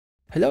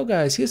Hello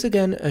guys, here's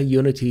again a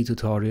Unity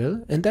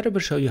tutorial, and that I will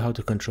show you how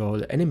to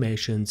control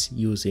animations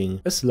using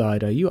a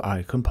slider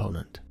UI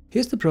component.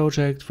 Here's the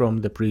project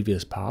from the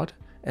previous part,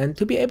 and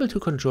to be able to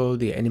control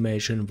the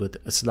animation with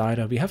a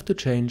slider we have to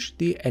change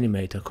the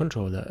animator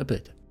controller a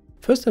bit.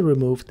 First I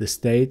remove the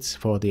states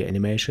for the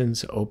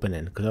animations open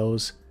and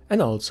close, and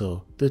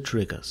also the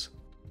triggers.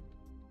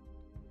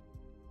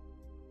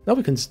 Now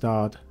we can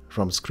start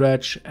from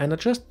scratch and I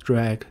just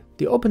drag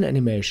the open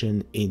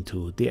animation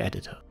into the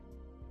editor.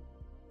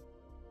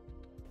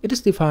 It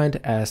is defined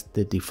as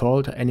the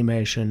default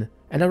animation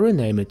and I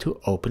rename it to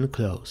open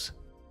close.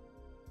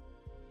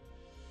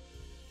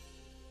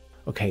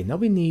 Okay, now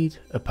we need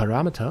a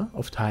parameter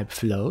of type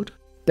float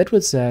that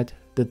will set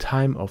the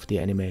time of the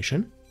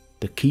animation,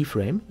 the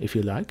keyframe if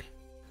you like.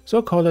 So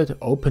I call it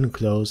open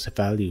close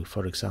value,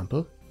 for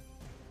example.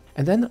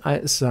 And then I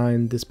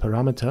assign this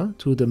parameter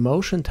to the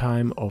motion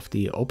time of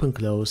the open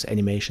close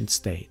animation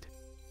state.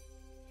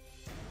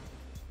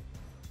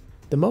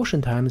 The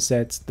motion time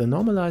sets the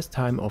normalized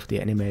time of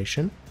the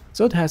animation,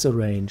 so it has a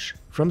range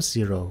from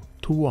 0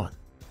 to 1.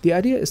 The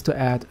idea is to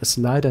add a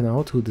slider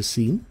now to the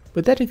scene,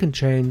 with that you can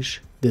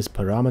change this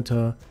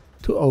parameter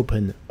to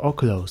open or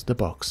close the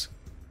box.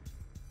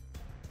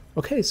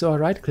 Okay, so I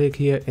right click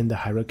here in the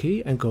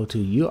hierarchy and go to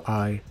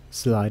UI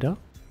slider,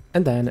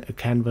 and then a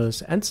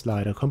canvas and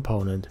slider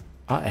component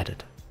are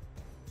added.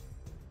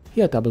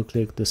 Here I double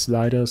click the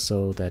slider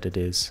so that it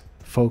is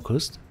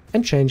focused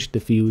and change the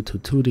view to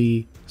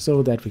 2D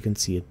so that we can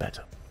see it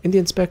better. In the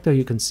inspector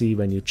you can see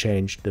when you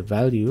change the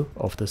value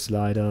of the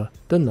slider,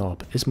 the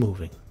knob is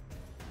moving.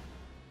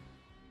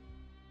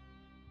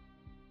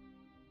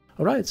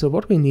 Alright, so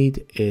what we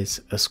need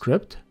is a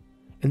script,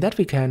 in that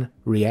we can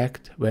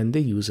react when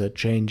the user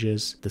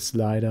changes the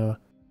slider,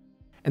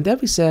 and there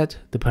we set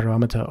the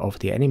parameter of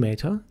the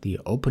animator, the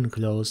open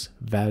close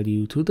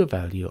value, to the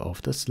value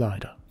of the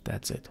slider.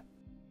 That's it.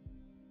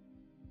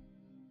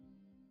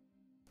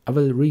 I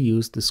will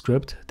reuse the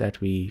script that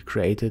we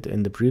created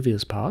in the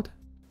previous part,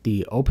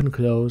 the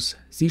open-close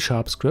C#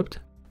 script,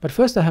 but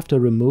first I have to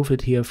remove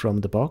it here from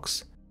the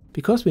box,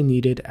 because we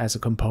need it as a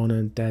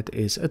component that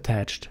is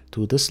attached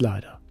to the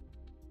slider.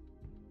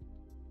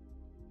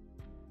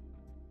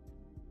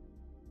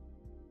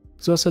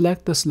 So I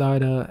select the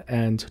slider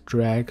and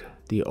drag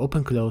the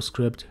open-close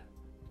script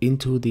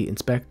into the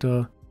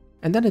inspector,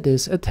 and then it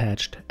is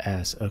attached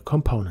as a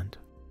component.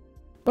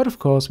 But of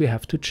course we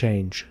have to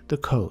change the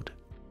code.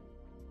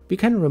 We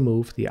can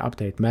remove the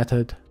update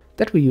method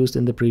that we used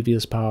in the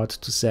previous part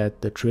to set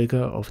the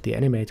trigger of the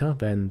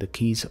animator when the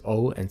keys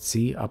O and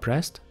C are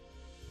pressed.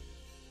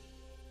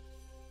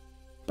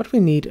 But we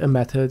need a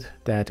method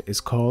that is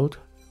called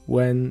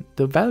when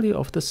the value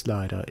of the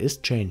slider is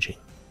changing.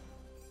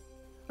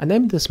 I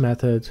named this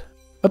method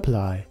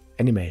apply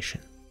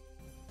animation.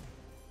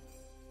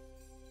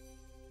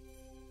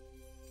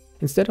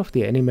 Instead of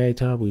the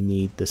animator, we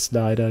need the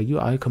slider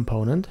UI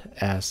component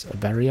as a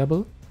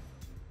variable.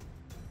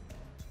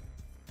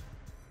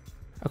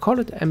 I call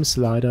it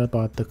mSlider,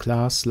 but the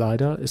class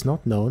slider is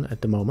not known at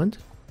the moment.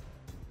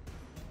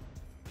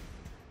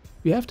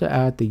 We have to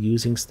add the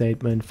using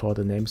statement for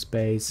the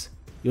namespace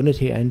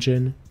Unity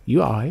Engine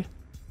UI.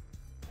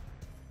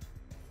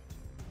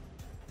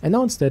 And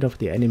now instead of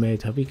the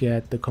animator we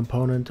get the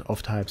component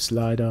of type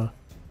slider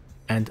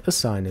and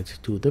assign it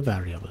to the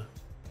variable.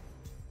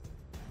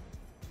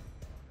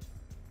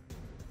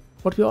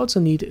 What we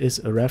also need is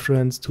a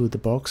reference to the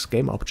box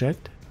game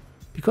object,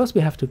 because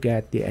we have to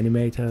get the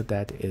animator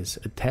that is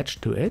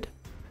attached to it,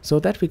 so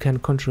that we can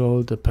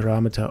control the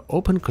parameter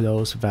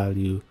open-close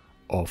value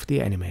of the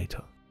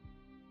animator.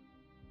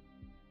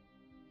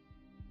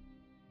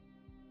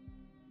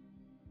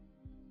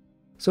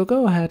 So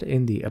go ahead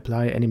in the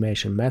apply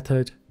animation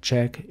method,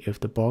 check if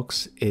the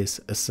box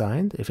is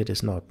assigned, if it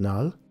is not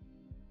null.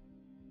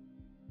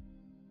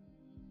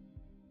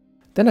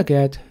 Then I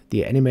get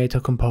the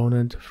animator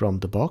component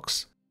from the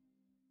box.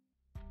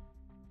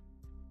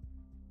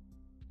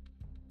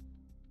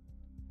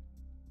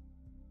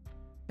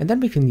 And then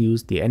we can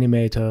use the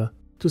animator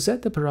to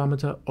set the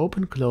parameter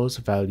open-close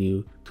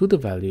value to the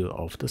value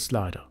of the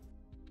slider.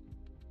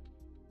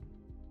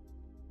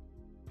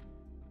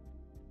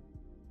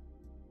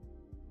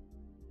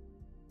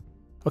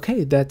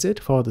 Okay, that's it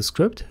for the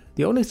script.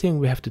 The only thing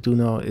we have to do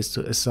now is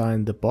to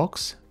assign the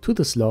box to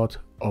the slot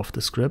of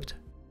the script.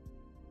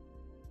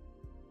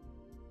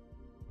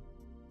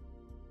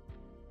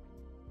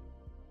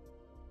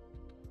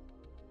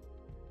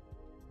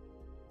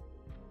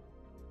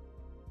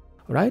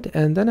 Right,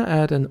 and then I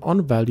add an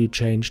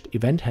onValueChanged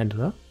event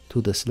handler to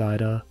the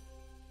slider.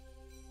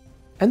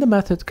 And the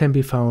method can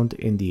be found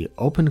in the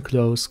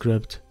open-close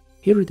script.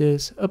 Here it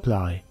is,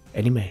 apply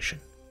animation.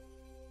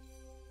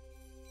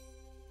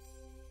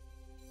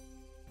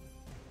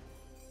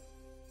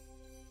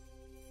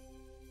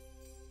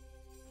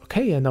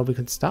 Okay, and now we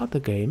can start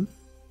the game,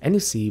 and you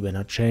see when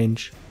I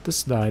change the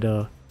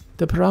slider,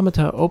 the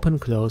parameter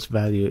open-close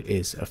value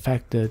is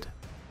affected,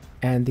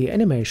 and the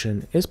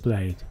animation is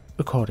played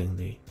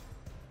accordingly.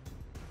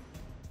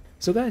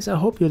 So guys, I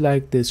hope you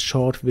liked this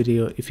short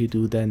video. If you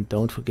do, then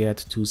don't forget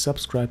to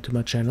subscribe to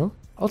my channel.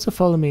 Also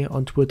follow me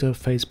on Twitter,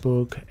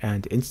 Facebook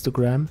and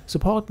Instagram.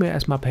 Support me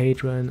as my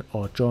patron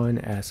or join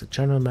as a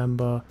channel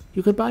member.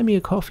 You can buy me a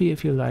coffee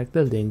if you like.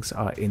 The links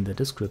are in the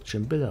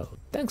description below.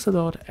 Thanks a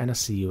lot and I'll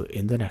see you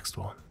in the next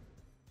one.